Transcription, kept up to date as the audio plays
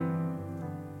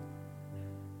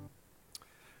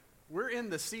in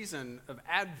the season of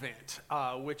Advent,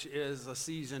 which is a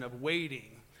season of waiting.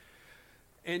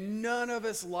 And none of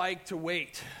us like to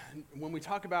wait. When we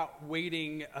talk about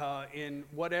waiting in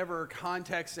whatever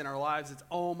context in our lives, it's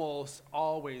almost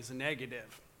always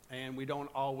negative. And we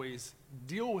don't always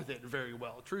deal with it very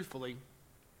well, truthfully.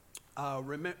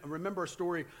 Remember a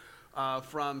story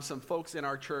from some folks in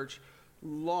our church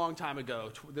long time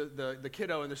ago. The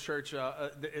kiddo in this church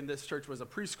was a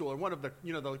preschooler. One of the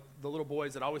little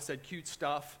boys that always said cute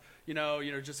stuff.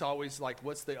 Just always like,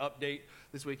 what's the update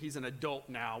this week? He's an adult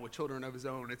now with children of his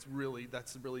own. That's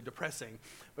really depressing.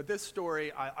 But this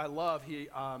story I love. He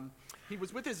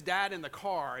was with his dad in the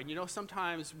car, and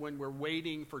sometimes when we're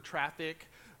waiting for traffic,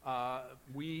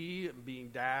 we, being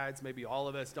dads, maybe all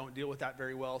of us don't deal with that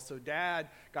very well. So dad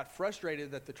got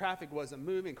frustrated that the traffic wasn't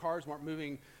moving, cars weren't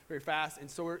moving very fast, and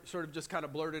so sort of just kind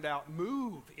of blurted out,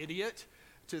 "Move, idiot,"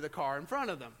 to the car in front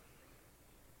of them.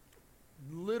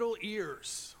 Little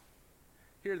ears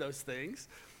hear those things.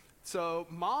 So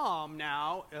mom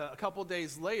now, a couple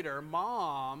days later,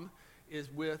 mom is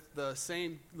with the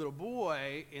same little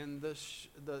boy in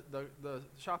the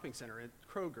shopping center at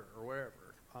Kroger or wherever.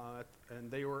 And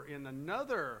they were in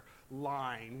another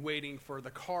line waiting for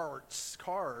the carts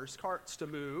to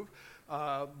move,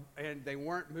 and they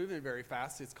weren't moving very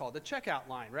fast. It's called the checkout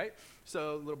line, right?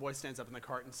 So the little boy stands up in the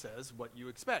cart and says, "What you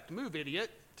expect? Move,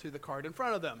 idiot," to the cart in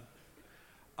front of them.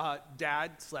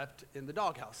 Dad slept in the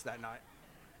doghouse that night.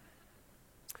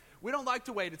 We don't like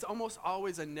to wait. It's almost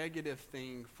always a negative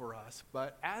thing for us,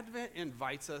 but Advent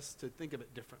invites us to think of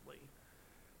it differently.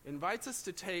 Invites us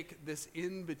to take this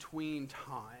in-between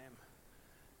time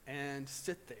and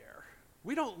sit there.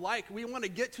 We want to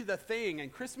get to the thing,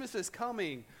 and Christmas is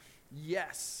coming,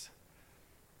 yes.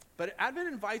 But Advent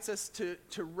invites us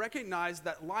to recognize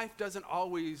that life doesn't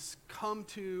always come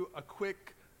to a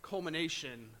quick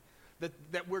culmination,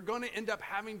 that we're going to end up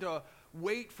having to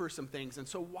wait for some things. And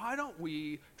so why don't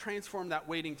we transform that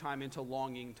waiting time into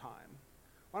longing time?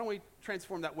 Why don't we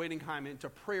transform that waiting time into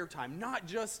prayer time? Not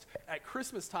just at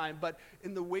Christmas time, but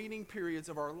in the waiting periods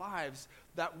of our lives.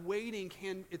 That waiting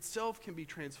can be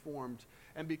transformed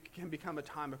and can become a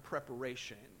time of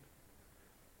preparation.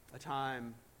 A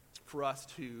time for us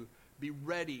to be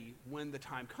ready when the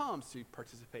time comes to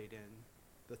participate in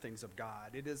the things of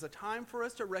God. It is a time for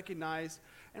us to recognize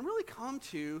and really come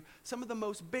to some of the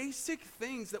most basic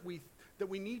things that we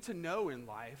need to know in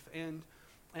life and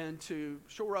to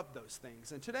shore up those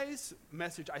things. And today's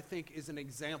message, I think, is an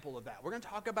example of that. We're going to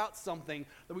talk about something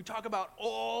that we talk about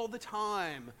all the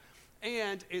time,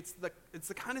 and it's the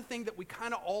kind of thing that we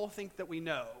kind of all think that we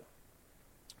know.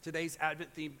 Today's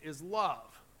Advent theme is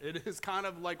love. It is kind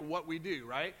of like what we do,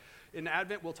 right? In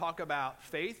Advent, we'll talk about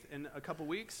faith in a couple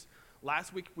weeks.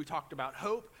 Last week, we talked about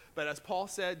hope, but as Paul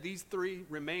said, these three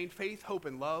remain: faith, hope,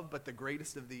 and love, but the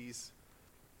greatest of these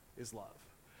is love.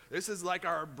 This is like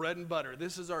our bread and butter.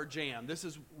 This is our jam. This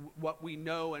is what we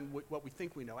know and what we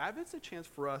think we know. Advent's a chance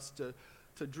for us to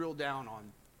drill down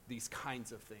on these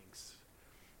kinds of things.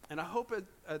 And I hope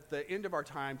at the end of our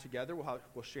time together,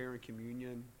 we'll share in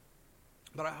communion,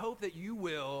 but I hope that you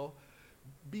will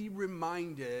be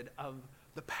reminded of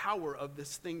the power of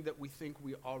this thing that we think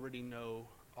we already know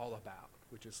all about,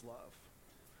 which is love,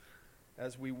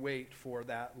 as we wait for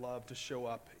that love to show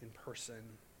up in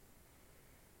person.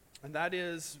 And that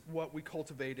is what we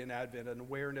cultivate in Advent, an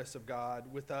awareness of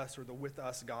God with us, or the with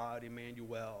us God,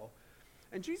 Emmanuel.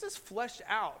 And Jesus fleshed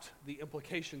out the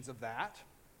implications of that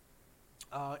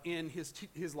in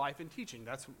his life and teaching.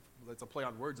 That's a play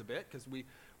on words a bit, because we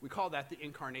call that the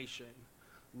incarnation.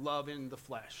 Love in the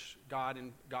flesh, God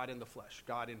in the flesh,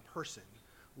 God in person,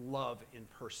 love in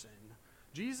person.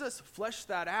 Jesus fleshed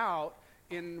that out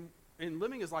in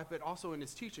living his life, but also in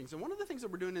his teachings. And one of the things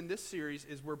that we're doing in this series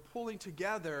is we're pulling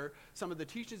together some of the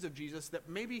teachings of Jesus that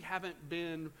maybe haven't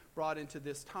been brought into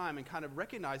this time, and kind of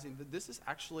recognizing that this is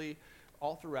actually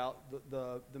all throughout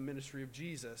the ministry of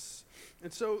Jesus.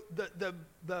 And so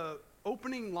the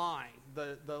opening line,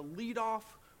 the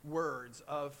lead-off words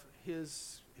of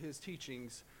his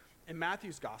teachings in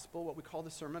Matthew's gospel, what we call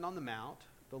the Sermon on the Mount,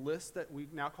 the list that we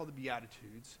now call the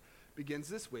Beatitudes, begins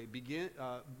this way: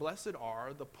 blessed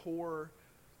are the poor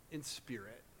in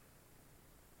spirit.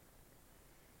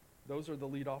 Those are the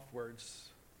lead-off words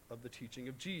of the teaching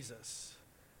of Jesus.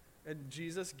 And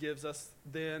Jesus gives us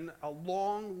then a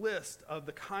long list of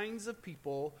the kinds of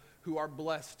people who are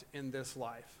blessed in this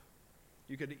life.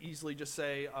 You could easily just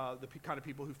say the kind of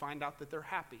people who find out that they're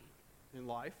happy in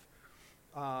life.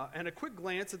 And a quick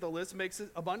glance at the list makes it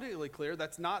abundantly clear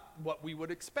that's not what we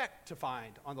would expect to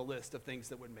find on the list of things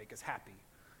that would make us happy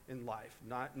in life.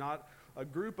 Not a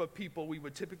group of people we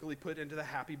would typically put into the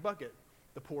happy bucket.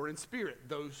 the poor in spirit,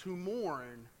 those who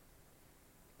mourn,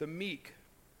 the meek.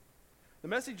 The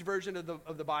Message version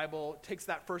of the Bible takes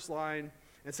that first line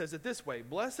and says it this way: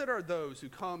 blessed are those who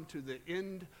come to the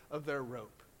end of their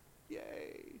rope.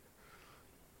 Yay.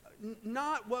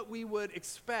 Not what we would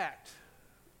expect.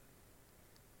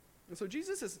 And so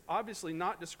Jesus is obviously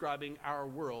not describing our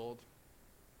world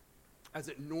as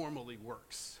it normally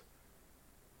works.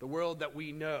 The world that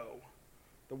we know,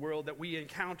 the world that we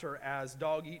encounter as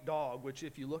dog eat dog, which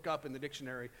if you look up in the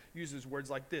dictionary uses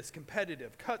words like this: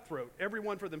 competitive, cutthroat,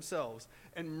 everyone for themselves,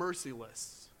 and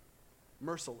merciless.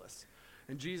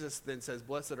 And Jesus then says,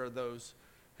 blessed are those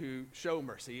who show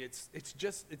mercy. It's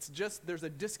just there's a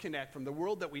disconnect from the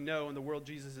world that we know and the world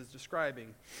Jesus is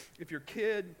describing. If your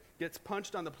kid gets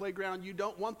punched on the playground, you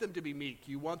don't want them to be meek.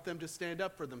 You want them to stand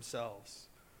up for themselves.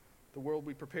 The world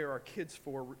we prepare our kids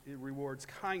for rewards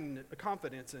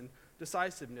confidence and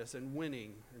decisiveness and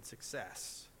winning and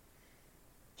success.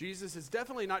 Jesus is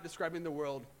definitely not describing the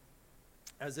world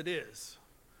as it is.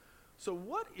 So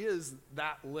what is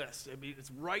that list? I mean,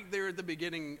 it's right there at the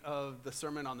beginning of the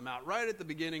Sermon on the Mount, right at the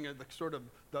beginning of the sort of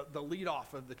the lead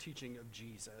off of the teaching of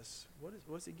Jesus.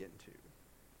 What's he getting to?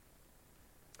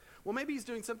 Well, maybe he's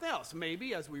doing something else.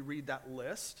 Maybe as we read that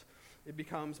list, it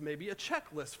becomes maybe a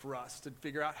checklist for us to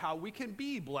figure out how we can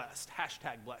be blessed,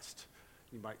 #blessed,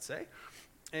 you might say,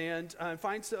 and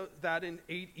find that in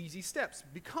 8 easy steps.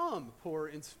 Become poor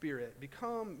in spirit,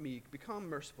 become meek, become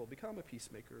merciful, become a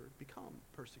peacemaker, become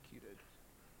persecuted.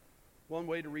 One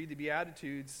way to read the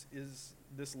Beatitudes is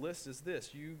this list is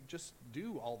this: you just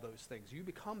do all those things. You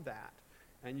become that,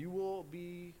 and you will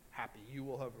be happy. You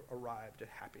will have arrived at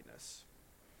happiness.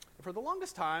 And for the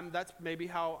longest time, that's maybe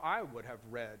how I would have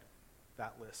read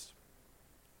that list.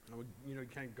 You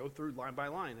kind of go through line by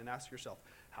line and ask yourself,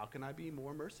 how can I be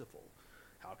more merciful?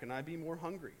 How can I be more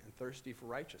hungry and thirsty for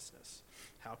righteousness?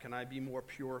 How can I be more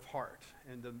pure of heart?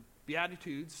 And the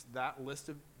Beatitudes, that list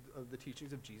of the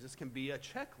teachings of Jesus, can be a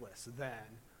checklist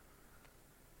then,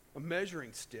 a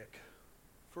measuring stick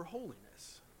for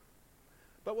holiness.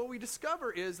 But what we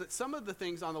discover is that some of the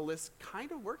things on the list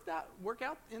kind of work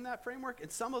out in that framework,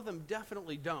 and some of them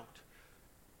definitely don't.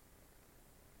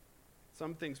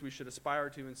 Some things we should aspire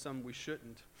to and some we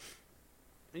shouldn't.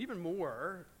 And even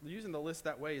more, using the list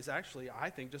that way is actually, I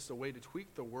think, just a way to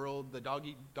tweak the world, the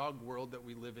dog-eat-dog world that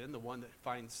we live in, the one that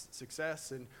finds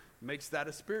success and makes that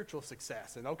a spiritual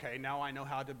success. And okay, now I know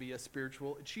how to be a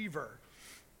spiritual achiever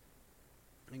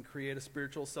and create a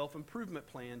spiritual self-improvement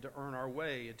plan to earn our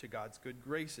way into God's good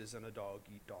graces in a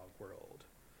dog-eat-dog world.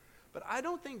 But I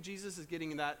don't think Jesus is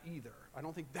getting that either. I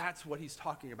don't think that's what he's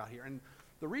talking about here. And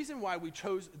the reason why we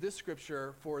chose this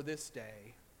scripture for this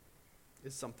day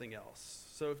is something else.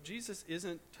 So if Jesus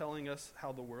isn't telling us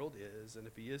how the world is, and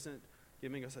if he isn't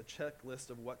giving us a checklist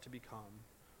of what to become,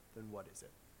 then what is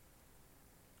it?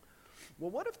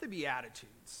 Well, what if the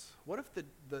Beatitudes, what if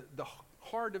the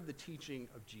heart of the teaching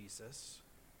of Jesus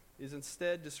is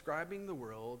instead describing the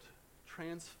world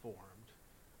transformed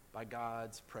by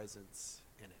God's presence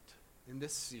in it? In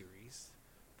this series,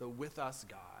 the With Us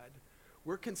God,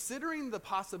 we're considering the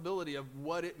possibility of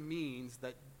what it means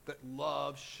that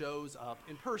love shows up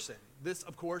in person. This,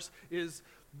 of course, is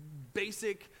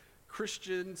basic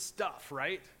Christian stuff,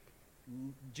 right?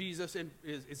 Jesus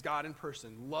is God in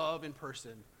person, love in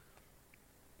person.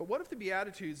 But what if the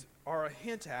Beatitudes are a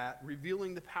hint at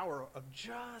revealing the power of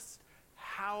just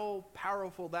how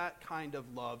powerful that kind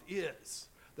of love is?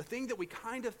 The thing that we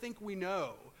kind of think we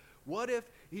know. What if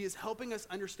he is helping us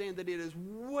understand that it is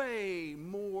way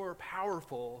more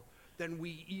powerful than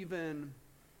we even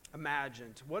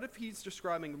imagined? What if he's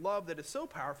describing love that is so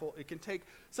powerful it can take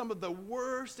some of the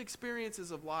worst experiences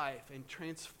of life and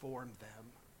transform them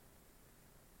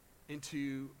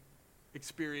into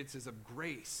experiences of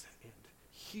grace and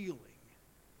healing,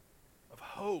 of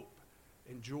hope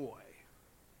and joy?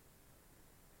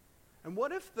 And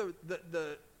what if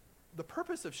the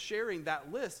purpose of sharing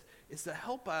that list is to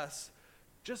help us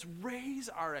just raise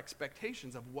our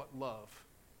expectations of what love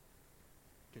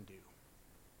can do?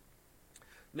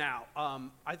 Now,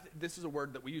 this is a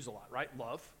word that we use a lot, right?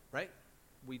 Love, right?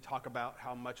 We talk about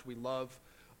how much we love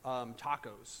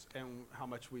tacos and how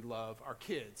much we love our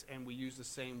kids, and we use the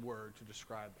same word to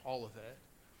describe all of it.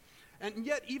 And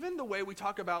yet, even the way we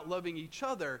talk about loving each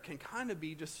other can kind of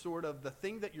be just sort of the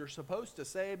thing that you're supposed to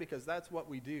say because that's what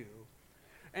we do.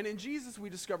 And in Jesus,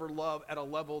 we discover love at a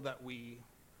level that we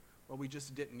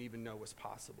just didn't even know was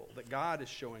possible. That God is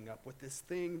showing up with this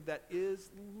thing that is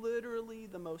literally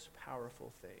the most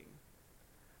powerful thing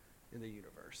in the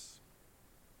universe.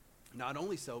 Not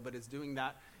only so, but it's doing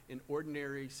that in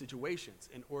ordinary situations,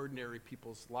 in ordinary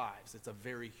people's lives. It's a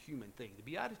very human thing. The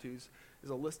Beatitudes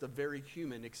is a list of very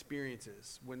human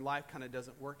experiences when life kind of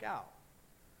doesn't work out,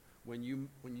 when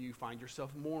you find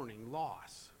yourself mourning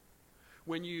loss,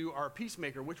 when you are a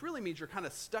peacemaker, which really means you're kind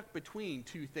of stuck between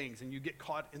two things and you get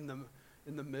caught in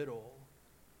the middle,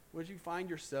 when you find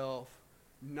yourself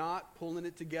not pulling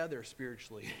it together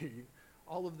spiritually.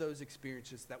 All of those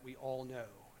experiences that we all know.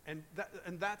 And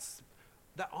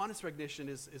that honest recognition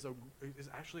is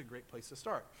actually a great place to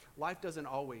start. Life doesn't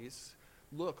always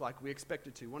look like we expect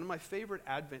it to. One of my favorite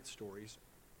Advent stories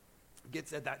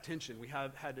gets at that tension. We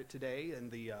have had it today in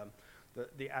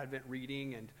the Advent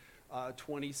reading, and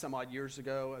 20 some odd years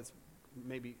ago, as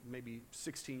maybe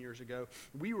 16 years ago,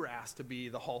 we were asked to be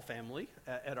the Hall family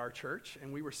at our church,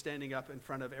 and we were standing up in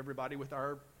front of everybody with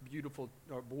our beautiful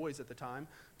boys at the time,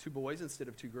 2 boys instead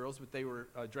of 2 girls, but they were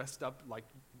dressed up like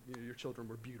your children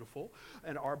were beautiful,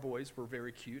 and our boys were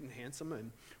very cute and handsome,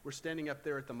 and we're standing up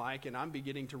there at the mic, and I'm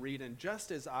beginning to read, and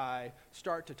just as I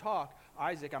start to talk,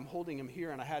 Isaac, I'm holding him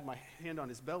here, and I had my hand on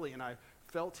his belly, and I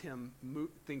felt him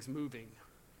things moving.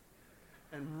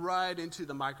 And right into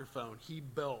the microphone, he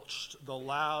belched the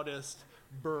loudest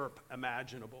burp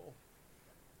imaginable.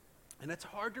 And it's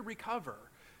hard to recover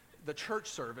the church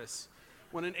service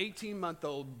when an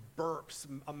 18-month-old burps,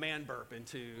 a man burp,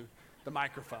 into the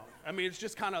microphone. I mean, it's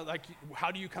just kind of like,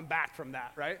 how do you come back from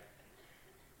that, right?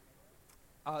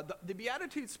 The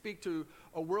Beatitudes speak to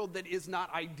a world that is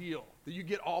not ideal. That you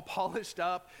get all polished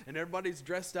up, and everybody's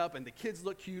dressed up, and the kids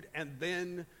look cute, and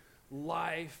then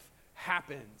life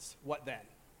happens. What then?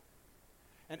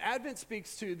 And Advent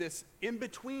speaks to this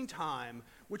in-between time,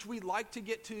 which we like to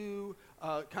get to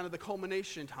kind of the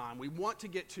culmination time. We want to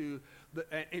get to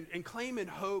and claim and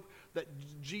hope that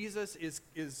Jesus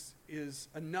is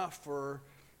enough for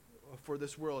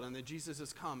this world, and that Jesus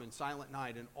has come in Silent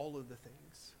Night and all of the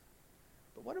things.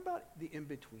 But what about the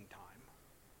in-between time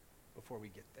before we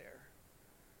get there?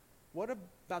 What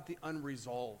about the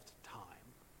unresolved time?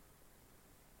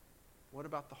 What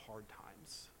about the hard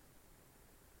times?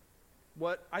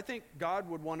 What I think God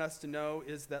would want us to know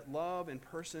is that love in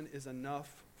person is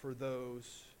enough for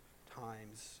those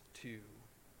times too.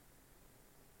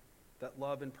 That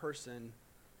love in person,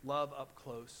 love up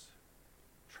close,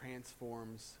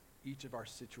 transforms each of our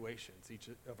situations, each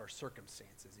of our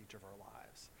circumstances, each of our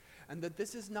lives. And that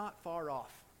this is not far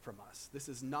off from us. This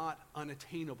is not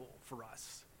unattainable for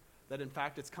us. That in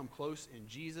fact it's come close in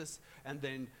Jesus and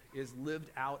then is lived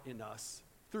out in us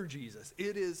through Jesus.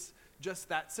 It is just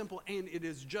that simple, and it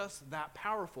is just that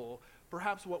powerful.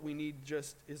 Perhaps what we need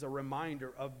just is a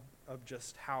reminder of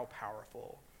just how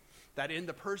powerful. That in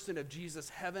the person of Jesus,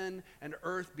 heaven and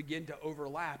earth begin to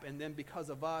overlap, and then because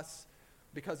of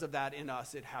that in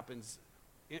us, it happens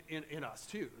in us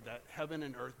too. That heaven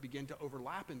and earth begin to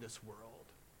overlap in this world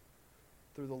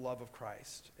through the love of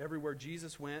Christ. Everywhere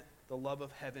Jesus went, the love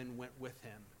of heaven went with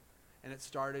him, and it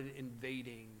started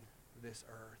invading this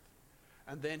earth.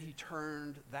 And then he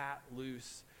turned that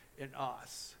loose in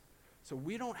us. So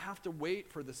we don't have to wait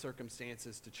for the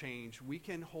circumstances to change. We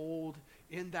can hold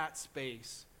in that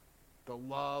space the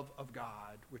love of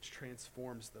God, which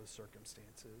transforms those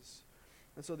circumstances.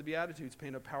 And so the Beatitudes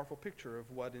paint a powerful picture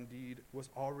of what indeed was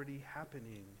already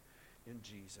happening in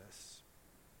Jesus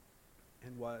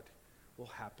and what will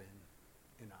happen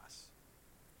in us.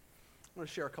 I want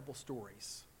to share a couple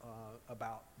stories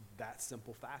about that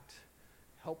simple fact,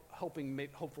 helping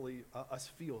hopefully us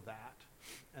feel that,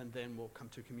 and then we'll come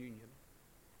to communion.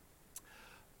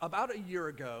 About a year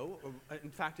ago,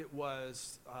 in fact, it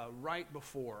was right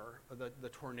before the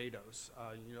tornadoes.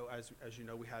 As you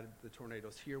know, we had the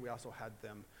tornadoes here. We also had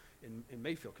them in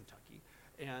Mayfield, Kentucky.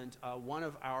 And one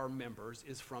of our members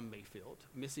is from Mayfield,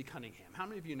 Missy Cunningham. How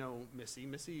many of you know Missy?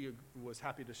 Missy was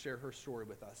happy to share her story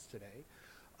with us today.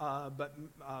 But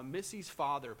Missy's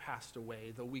father passed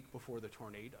away the week before the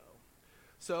tornado.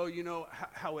 So you know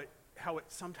how it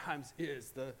sometimes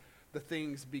is. The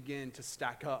things begin to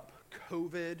stack up.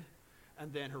 COVID,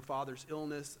 and then her father's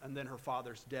illness, and then her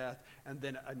father's death, and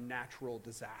then a natural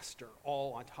disaster,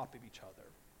 all on top of each other.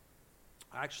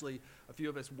 Actually, a few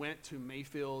of us went to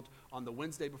Mayfield on the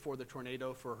Wednesday before the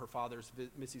tornado for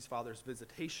Missy's father's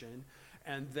visitation,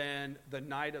 and then the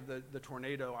night of the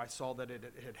tornado, I saw that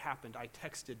it had happened. I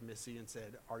texted Missy and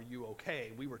said, "Are you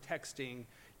okay?" We were texting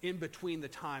in between the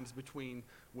times between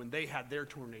when they had their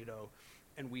tornado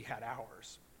and we had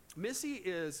ours. Missy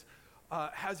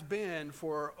has been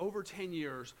for over 10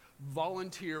 years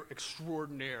volunteer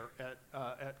extraordinaire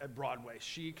at Broadway.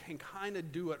 She can kind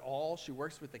of do it all. She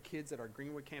works with the kids at our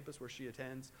Greenwood campus where she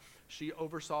attends. She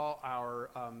oversaw our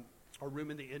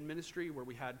room in the inn ministry where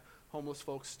we had homeless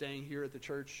folks staying here at the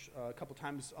church a couple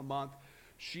times a month.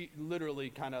 She literally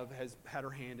kind of has had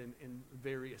her hand in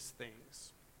various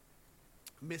things.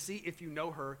 Missy, if you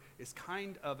know her, is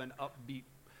kind of an upbeat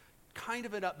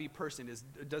person.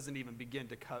 Doesn't even begin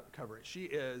to cover it. She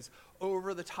is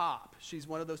over the top. She's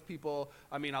one of those people,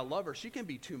 I mean, I love her. She can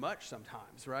be too much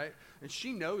sometimes, right? And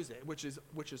she knows it, which is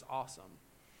awesome.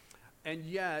 And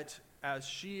yet, as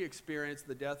she experienced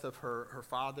the death of her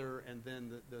father and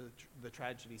then the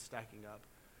tragedy stacking up,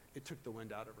 it took the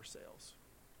wind out of her sails.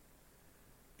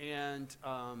 And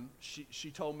she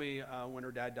told me when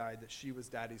her dad died that she was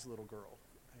Daddy's little girl,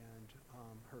 and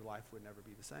her life would never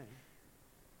be the same.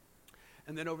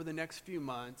 And then over the next few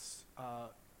months,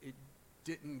 it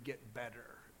didn't get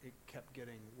better. It kept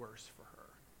getting worse for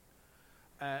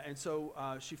her. And so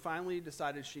she finally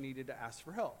decided she needed to ask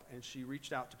for help. And she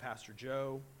reached out to Pastor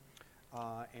Joe.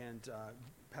 And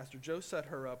Pastor Joe set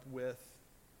her up with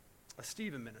a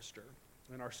Stephen minister.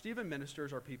 And our Stephen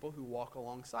ministers are people who walk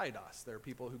alongside us. They're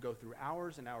people who go through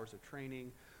hours and hours of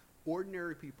training,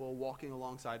 ordinary people walking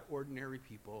alongside ordinary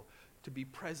people, to be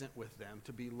present with them,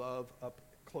 to be love up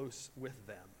close with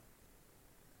them.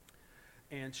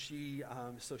 And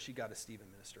so she got a Stephen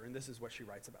minister, and this is what she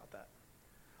writes about that.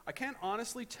 I can't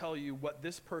honestly tell you what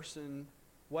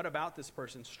about this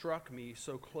person struck me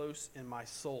so close in my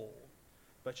soul,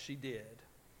 but she did.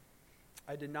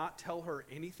 I did not tell her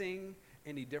anything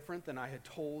any different than I had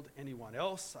told anyone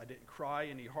else. I didn't cry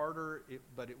any harder,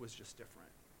 but it was just different.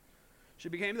 She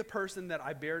became the person that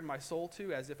I bared my soul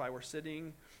to, as if I were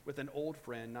sitting with an old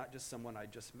friend, not just someone I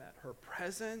just met. Her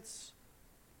presence,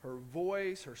 her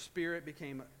voice, her spirit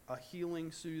became a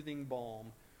healing, soothing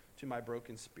balm to my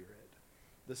broken spirit.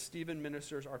 The Stephen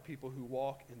ministers are people who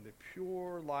walk in the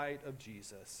pure light of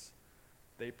Jesus.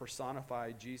 They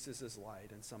personify Jesus' light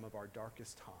in some of our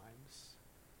darkest times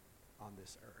on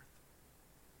this earth.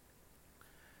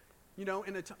 You know,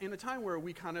 in a time where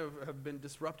we kind of have been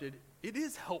disrupted, it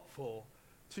is helpful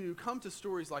to come to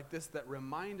stories like this that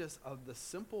remind us of the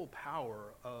simple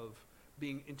power of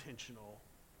being intentional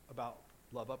about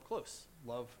love up close,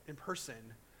 love in person,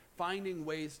 finding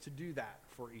ways to do that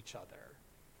for each other.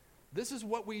 This is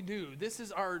what we do. This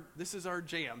is our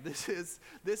jam. This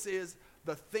is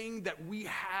the thing that we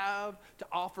have to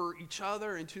offer each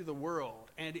other and to the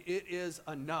world. And it is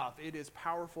enough. It is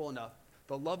powerful enough.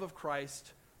 The love of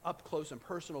Christ up close and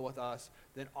personal with us,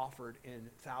 then offered in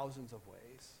thousands of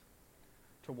ways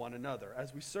to one another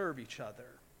as we serve each other,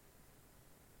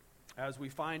 as we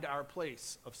find our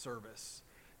place of service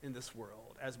in this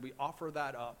world, as we offer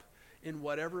that up in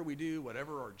whatever we do,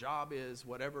 whatever our job is,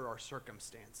 whatever our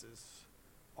circumstances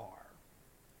are.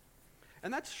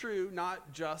 And that's true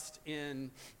not just in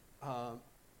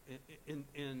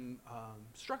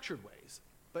structured ways,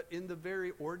 but in the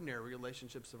very ordinary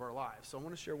relationships of our lives. So I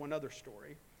want to share one other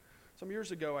story. Some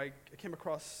years ago, I came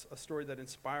across a story that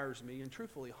inspires me and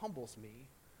truthfully humbles me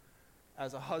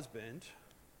as a husband.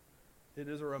 It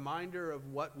is a reminder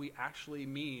of what we actually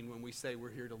mean when we say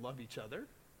we're here to love each other,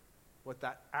 what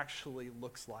that actually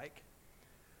looks like.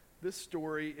 This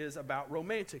story is about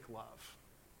romantic love,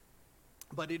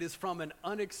 but it is from an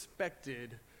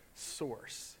unexpected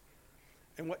source.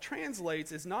 And what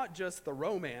translates is not just the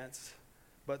romance,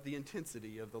 but the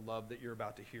intensity of the love that you're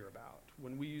about to hear about.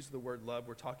 When we use the word love,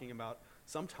 we're talking about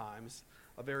sometimes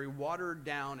a very watered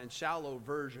down and shallow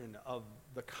version of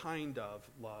the kind of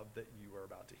love that you are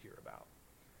about to hear about.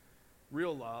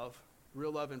 Real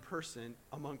love in person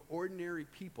among ordinary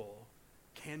people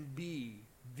can be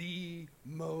the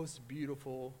most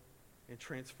beautiful and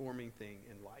transforming thing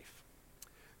in life.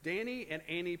 Danny and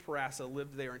Annie Parassa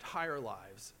lived their entire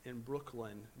lives in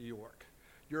Brooklyn, New York.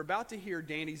 You're about to hear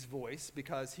Danny's voice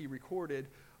because he recorded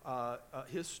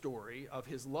his story of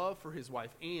his love for his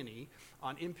wife Annie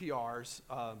on NPR's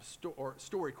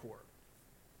StoryCorps.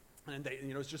 And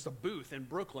it's just a booth in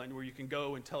Brooklyn where you can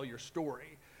go and tell your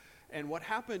story. And what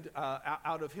happened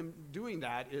out of him doing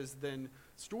that is then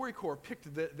StoryCorps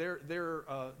picked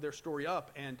their story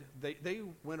up, and they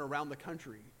went around the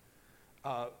country,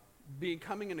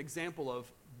 becoming an example of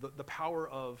the power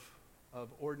of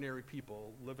ordinary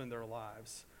people living their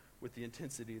lives with the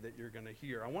intensity that you're going to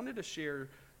hear. I wanted to share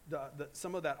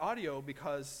some of that audio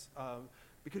because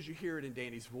you hear it in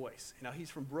Danny's voice. Now, he's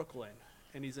from Brooklyn,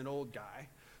 and he's an old guy,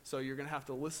 so you're going to have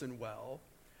to listen well.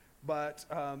 But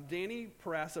Danny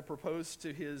Parassa proposed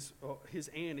to his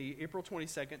Annie April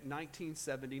 22nd,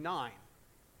 1979.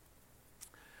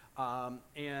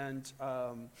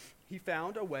 He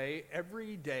found a way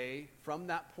every day from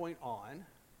that point on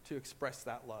to express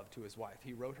that love to his wife.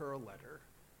 He wrote her a letter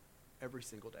every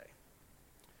single day.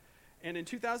 And in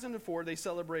 2004, they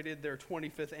celebrated their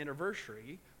 25th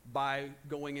anniversary by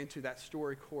going into that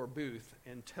StoryCorps booth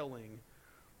and telling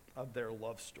of their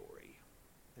love story.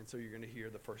 And so you're going to hear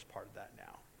the first part of that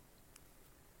now.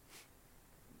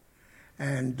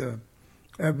 And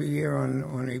every year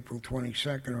on April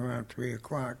 22nd around 3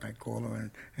 o'clock, I call her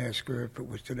and ask her if it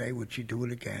was today, would she do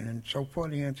it again? And so far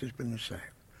the answer's been the same.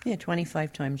 Yeah,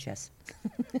 25 times yes.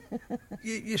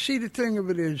 You see, the thing of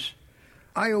it is,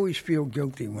 I always feel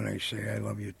guilty when I say I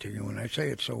love you to you, and I say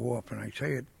it so often. I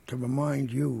say it to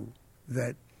remind you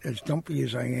that as dumpy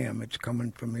as I am, it's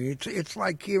coming from me. It's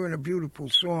like hearing a beautiful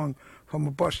song from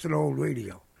a busted old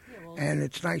radio. And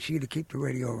it's nice of you to keep the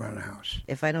radio around the house.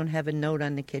 If I don't have a note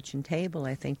on the kitchen table,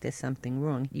 I think there's something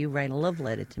wrong. You write a love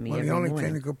letter to me every morning. Well, the only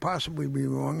thing that could possibly be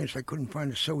wrong is I couldn't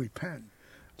find a silly pen.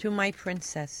 To my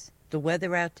princess, the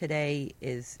weather out today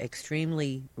is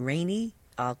extremely rainy.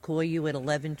 I'll call you at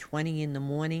 11:20 in the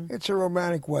morning. It's a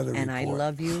romantic weather and report. I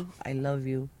love you, I love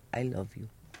you, I love you.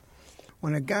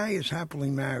 When a guy is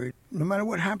happily married, no matter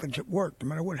what happens at work, no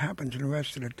matter what happens in the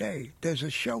rest of the day, there's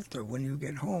a shelter when you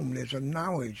get home. There's a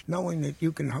knowledge, knowing that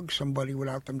you can hug somebody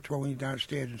without them throwing you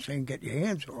downstairs and saying, get your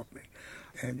hands off me.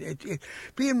 And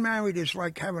being married is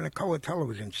like having a color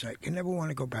television set. You never want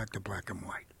to go back to black and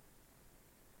white.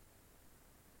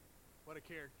 What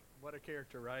a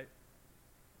character, right?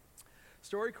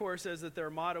 StoryCorps says that their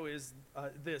motto is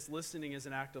this: listening is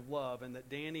an act of love, and that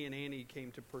Danny and Annie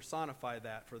came to personify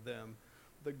that for them.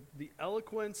 The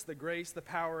eloquence, the grace, the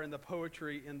power, and the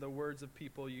poetry in the words of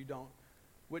people you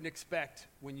wouldn't expect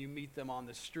when you meet them on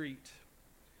the street.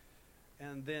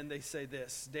 And then they say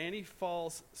this: Danny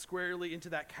falls squarely into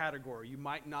that category. You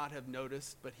might not have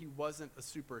noticed, but he wasn't a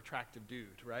super attractive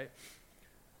dude, right?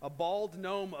 A bald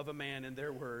gnome of a man, in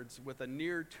their words, with a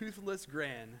near toothless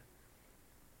grin.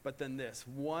 But then this: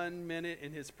 1 minute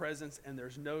in his presence, and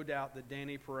there's no doubt that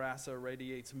Danny Perassa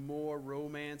radiates more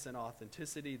romance and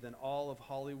authenticity than all of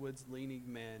Hollywood's leading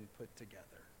men put together.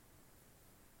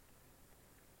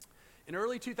 In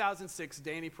early 2006,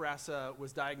 Danny Perassa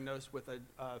was diagnosed with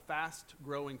a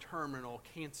fast-growing terminal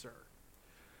cancer.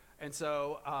 And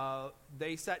so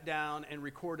they sat down and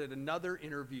recorded another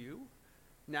interview,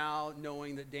 now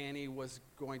knowing that Danny was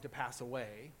going to pass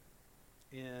away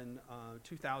in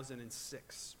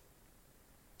 2006.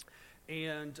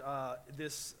 And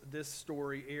this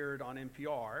story aired on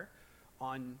NPR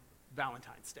on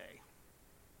Valentine's Day,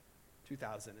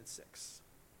 2006.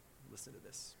 Listen to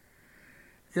this.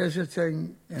 There's a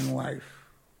thing in life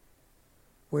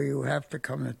where you have to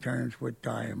come to terms with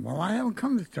dying. Well, I haven't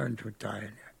come to terms with dying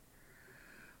yet.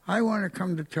 I want to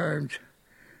come to terms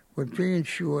with being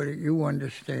sure that you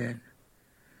understand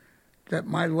that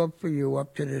my love for you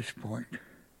up to this point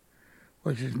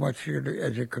was as much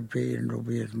as it could be, and it'll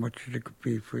be as much as it could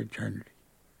be for eternity.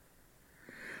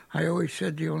 I always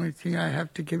said the only thing I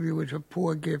have to give you is a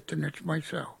poor gift, and it's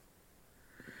myself.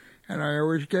 And I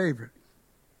always gave it.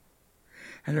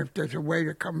 And if there's a way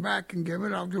to come back and give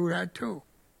it, I'll do that too.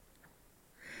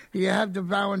 Do you have the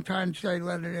Valentine's Day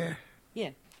letter there? Yeah.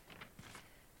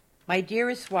 My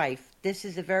dearest wife, this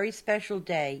is a very special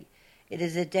day. It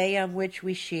is a day on which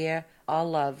we share our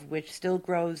love, which still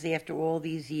grows after all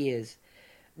these years.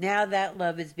 Now that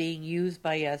love is being used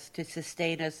by us to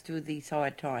sustain us through these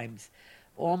hard times.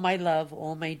 All my love,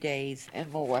 all my days,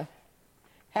 and more.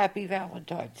 Happy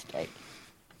Valentine's Day.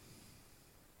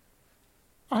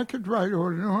 I could write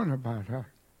on and on about her.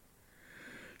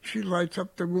 She lights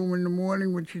up the room in the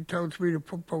morning when she tells me to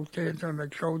put both hands on her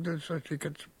shoulders so she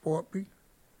can support me.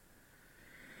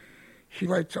 She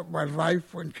lights up my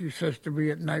life when she says to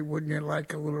me at night, wouldn't you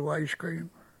like a little ice cream?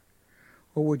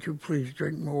 Or would you please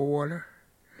drink more water?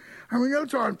 I mean,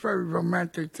 those aren't very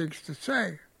romantic things to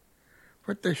say,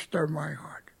 but they stir my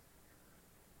heart.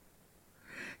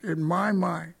 In my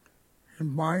mind, in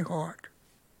my heart,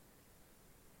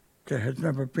 there has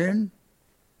never been,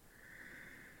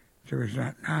 there is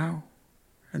not now,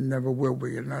 and never will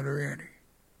be another Annie.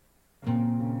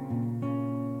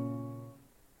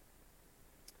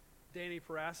 Danny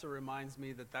Perassa reminds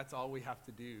me that that's all we have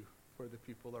to do for the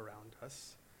people around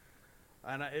us.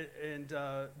 And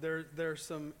there's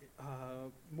some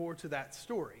more to that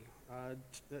story.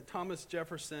 Thomas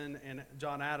Jefferson and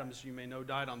John Adams, you may know,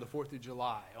 died on the 4th of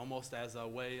July, almost as a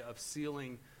way of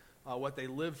sealing what they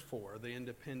lived for, the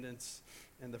independence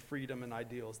and the freedom and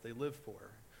ideals they lived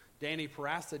for. Danny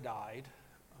Perassa died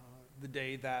the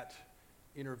day that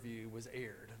interview was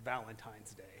aired,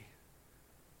 Valentine's Day,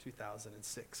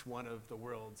 2006, one of the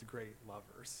world's great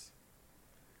lovers.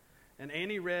 And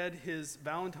Annie read his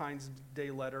Valentine's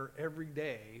Day letter every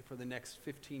day for the next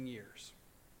 15 years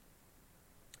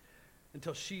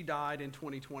until she died in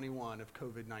 2021 of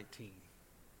COVID-19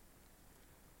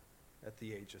 at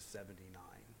the age of 79.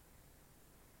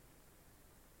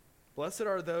 Blessed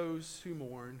are those who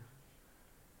mourn,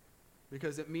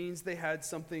 because it means they had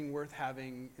something worth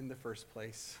having in the first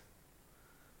place.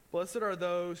 Blessed are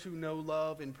those who know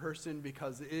love in person,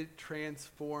 because it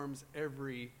transforms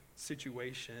every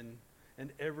situation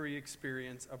and every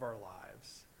experience of our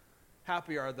lives.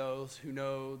 Happy are those who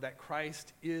know that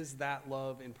Christ is that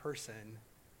love in person,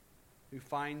 who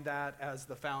find that as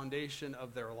the foundation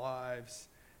of their lives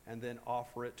and then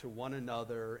offer it to one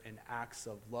another in acts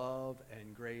of love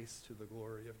and grace to the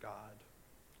glory of God.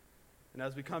 And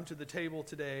as we come to the table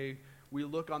today, we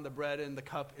look on the bread and the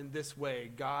cup in this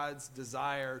way: God's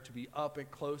desire to be up and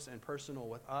close and personal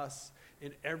with us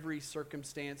in every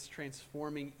circumstance,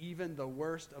 transforming even the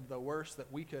worst of the worst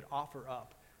that we could offer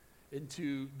up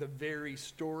into the very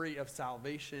story of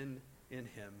salvation in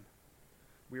him.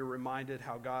 We are reminded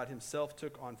how God himself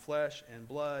took on flesh and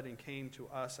blood and came to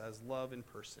us as love in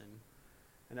person.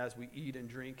 And as we eat and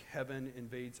drink, heaven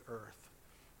invades earth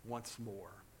once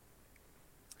more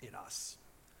in us.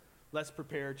 Let's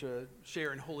prepare to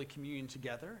share in Holy Communion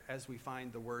together as we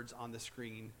find the words on the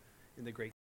screen in the great